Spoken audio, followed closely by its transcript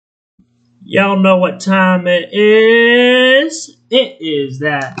Y'all know what time it is. It is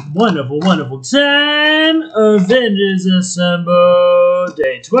that wonderful, wonderful time. Avengers Assemble,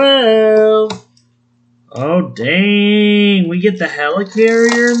 Day 12. Oh, dang. We get the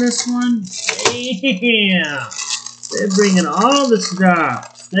helicarrier in this one? Damn. They're bringing all the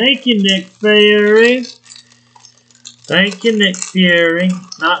stuff. Thank you, Nick Fury. Thank you, Nick Fury.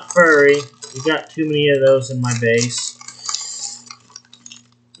 Not Furry. We got too many of those in my base.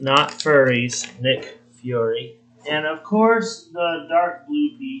 Not furries, Nick Fury. And of course, the dark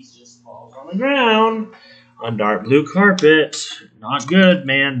blue piece just falls on the ground on dark blue carpet. Not good,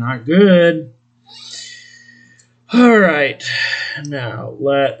 man, not good. Alright, now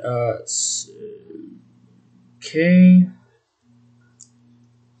let us. Okay.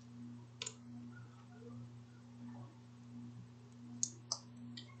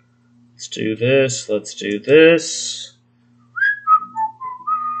 Let's do this, let's do this.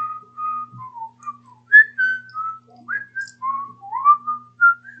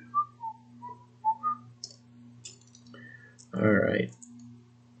 Alright.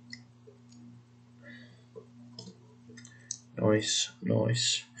 Nice,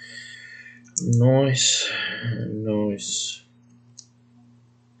 nice. Nice, nice.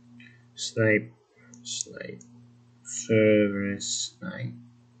 Snipe, snipe. Service, snipe.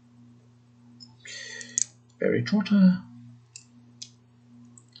 Berry trotter.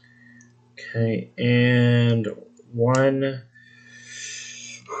 Okay, and 1,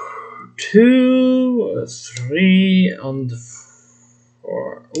 2, 3 on the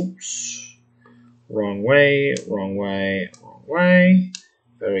 4. Oops. Wrong way, wrong way, wrong way.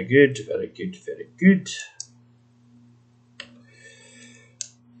 Very good, very good, very good.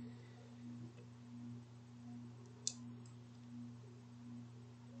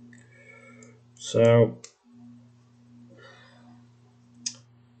 So,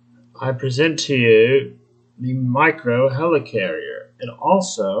 I present to you the micro helicarrier. It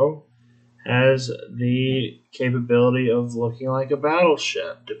also has the capability of looking like a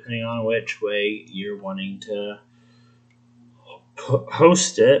battleship, depending on which way you're wanting to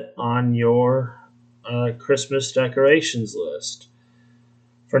host it on your Christmas decorations list.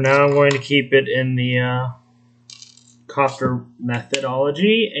 For now, I'm going to keep it in the copter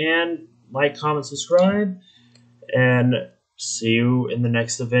methodology, and like, comment, subscribe, and see you in the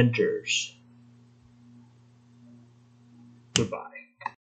next Avengers. Goodbye.